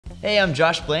Hey, I'm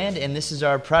Josh Bland, and this is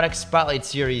our Product Spotlight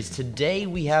series. Today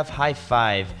we have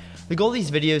Highfive. The goal of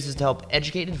these videos is to help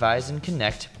educate, advise, and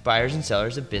connect buyers and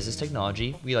sellers of business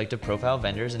technology. We like to profile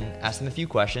vendors and ask them a few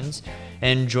questions.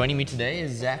 And joining me today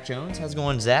is Zach Jones. How's it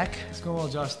going, Zach? It's going well,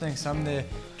 Josh. Thanks. I'm the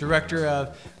Director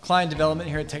of Client Development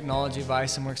here at Technology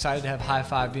Advice, and we're excited to have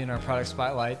Highfive be in our Product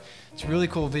Spotlight. It's a really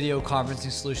cool video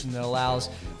conferencing solution that allows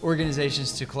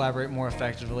organizations to collaborate more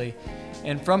effectively.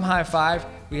 And from Highfive,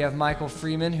 we have Michael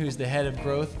Freeman, who's the Head of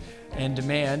Growth and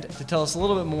Demand, to tell us a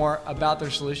little bit more about their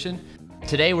solution.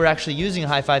 Today we're actually using a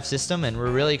Highfive system, and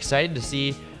we're really excited to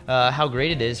see how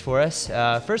great it is for us.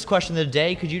 First question of the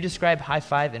day, could you describe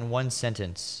Highfive in one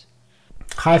sentence?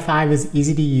 Highfive is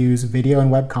easy to use video and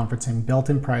web conferencing built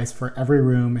in price for every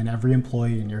room and every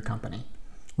employee in your company.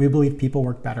 We believe people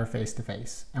work better face to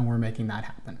face, and we're making that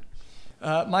happen.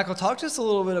 Michael, talk to us a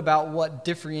little bit about what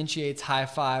differentiates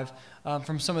Highfive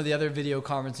from some of the other video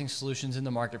conferencing solutions in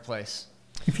the marketplace.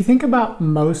 If you think about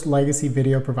most legacy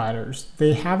video providers,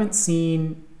 they haven't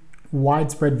seen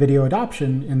widespread video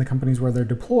adoption in the companies where they're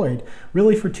deployed,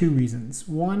 really for two reasons.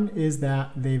 One is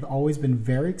that they've always been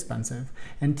very expensive,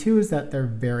 and two is that they're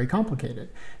very complicated.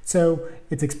 So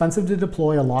it's expensive to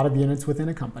deploy a lot of units within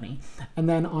a company. And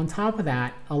then on top of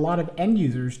that, a lot of end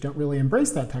users don't really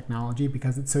embrace that technology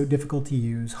because it's so difficult to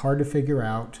use, hard to figure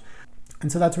out.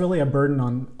 And so that's really a burden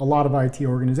on a lot of IT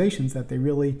organizations that they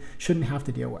really shouldn't have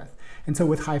to deal with. And so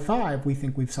with Highfive, we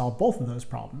think we've solved both of those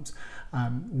problems.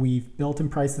 We've built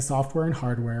and priced the software and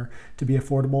hardware to be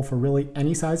affordable for really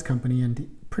any size company and to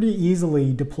pretty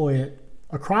easily deploy it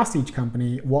across each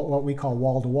company, what we call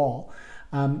wall to wall.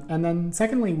 And then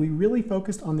secondly, we really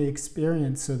focused on the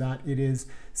experience so that it is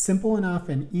simple enough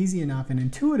and easy enough and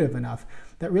intuitive enough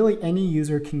that really any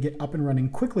user can get up and running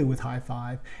quickly with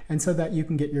Highfive, and so that you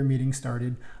can get your meeting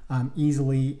started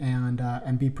easily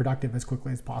and be productive as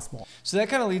quickly as possible. So that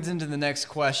kind of leads into the next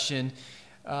question.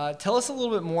 Tell us a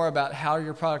little bit more about how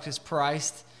your product is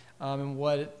priced and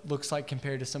what it looks like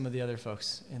compared to some of the other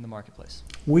folks in the marketplace.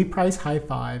 We price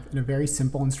Highfive in a very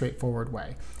simple and straightforward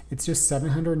way. It's just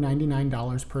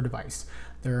 $799 per device.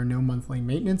 There are no monthly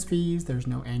maintenance fees, there's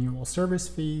no annual service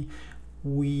fee.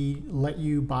 We let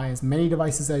you buy as many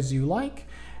devices as you like,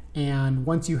 and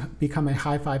once you become a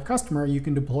Highfive customer, you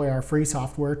can deploy our free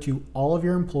software to all of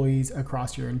your employees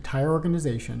across your entire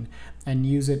organization and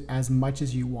use it as much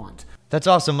as you want. That's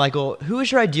awesome, Michael. Who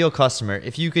is your ideal customer?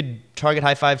 If you could target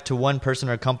Highfive to one person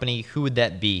or company, who would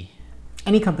that be?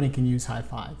 Any company can use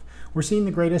Highfive. We're seeing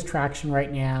the greatest traction right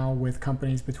now with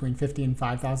companies between 50 and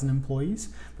 5,000 employees,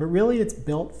 but really it's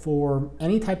built for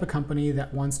any type of company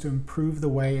that wants to improve the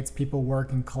way its people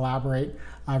work and collaborate,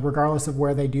 regardless of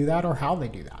where they do that or how they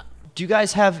do that. Do you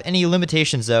guys have any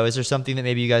limitations though? Is there something that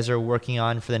maybe you guys are working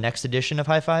on for the next edition of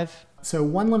Highfive? So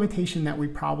one limitation that we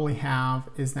probably have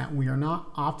is that we are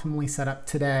not optimally set up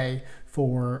today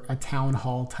for a town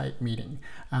hall type meeting.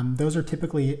 Those are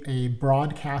typically a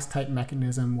broadcast type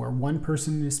mechanism where one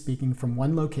person is speaking from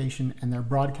one location and they're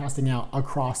broadcasting out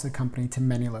across the company to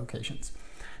many locations.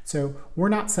 So we're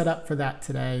not set up for that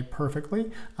today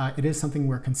perfectly. It is something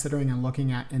we're considering and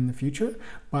looking at in the future,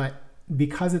 but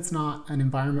because it's not an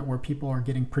environment where people are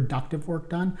getting productive work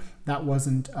done, that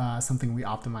wasn't something we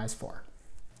optimized for.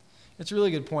 It's a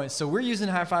really good point. So we're using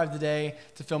Highfive today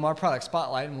to film our product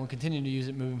spotlight, and we'll continue to use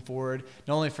it moving forward,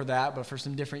 not only for that, but for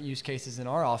some different use cases in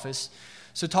our office.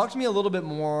 So talk to me a little bit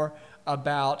more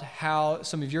about how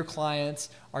some of your clients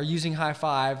are using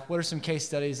Highfive. What are some case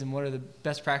studies and what are the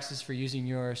best practices for using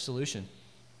your solution?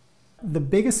 The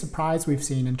biggest surprise we've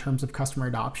seen in terms of customer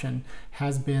adoption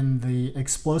has been the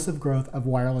explosive growth of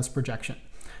wireless projection.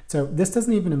 So this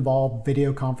doesn't even involve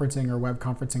video conferencing or web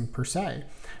conferencing per se.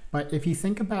 But if you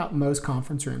think about most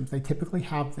conference rooms, they typically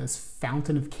have this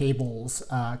fountain of cables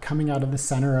coming out of the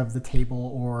center of the table,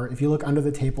 or if you look under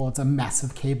the table, it's a mess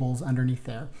of cables underneath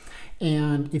there.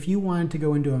 And if you wanted to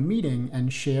go into a meeting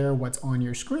and share what's on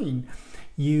your screen,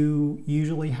 you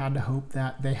usually had to hope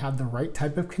that they had the right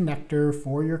type of connector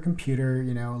for your computer.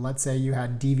 You know, let's say you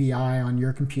had DVI on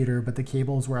your computer, but the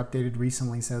cables were updated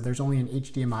recently, so there's only an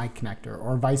HDMI connector,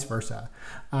 or vice versa.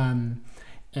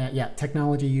 Yeah,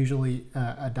 technology usually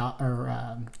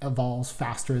evolves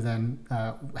faster than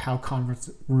how conference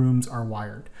rooms are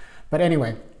wired. But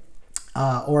anyway,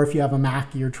 or if you have a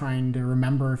Mac, you're trying to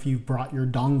remember if you've brought your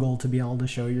dongle to be able to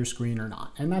show your screen or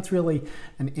not. And that's really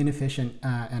an inefficient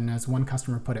and, as one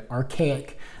customer put it,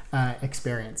 archaic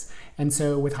experience. And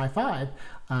so with Highfive,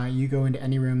 you go into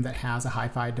any room that has a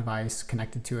Highfive device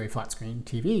connected to a flat screen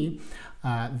TV,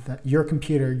 your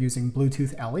computer using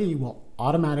Bluetooth LE will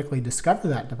automatically discover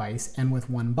that device, and with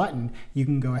one button, you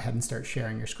can go ahead and start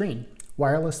sharing your screen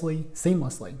wirelessly,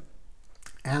 seamlessly.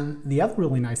 And the other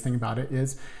really nice thing about it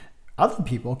is other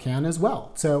people can as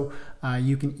well. So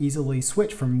you can easily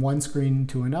switch from one screen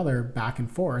to another back and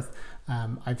forth.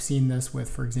 I've seen this with,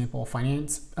 for example,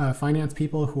 finance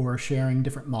people who are sharing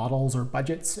different models or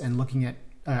budgets and looking at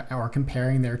or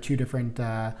comparing their two different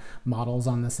models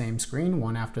on the same screen,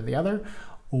 one after the other,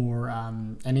 or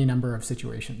any number of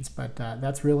situations. But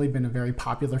that's really been a very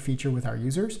popular feature with our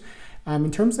users. In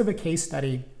terms of a case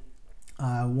study,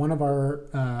 one of our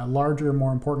larger,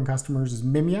 more important customers is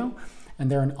Mimeo, and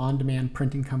they're an on-demand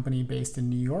printing company based in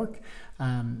New York.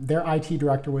 Their IT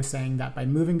director was saying that by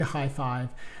moving to Highfive,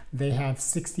 they have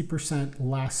 60%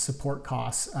 less support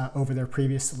costs over their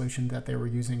previous solution that they were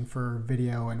using for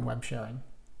video and web sharing.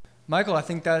 Michael, I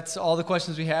think that's all the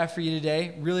questions we have for you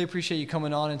today. Really appreciate you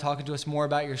coming on and talking to us more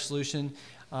about your solution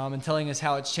and telling us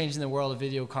how it's changing the world of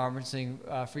video conferencing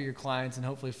for your clients and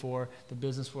hopefully for the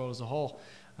business world as a whole.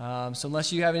 So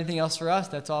unless you have anything else for us,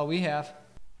 that's all we have.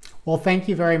 Well, thank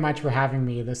you very much for having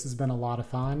me. This has been a lot of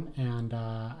fun, and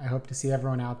I hope to see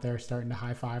everyone out there starting to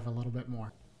high five a little bit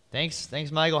more. Thanks,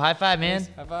 Michael. High five, man.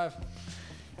 High five.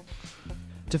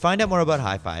 To find out more about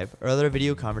Highfive or other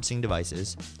video conferencing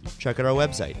devices, check out our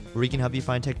website, where we can help you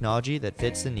find technology that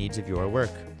fits the needs of your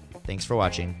work. Thanks for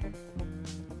watching.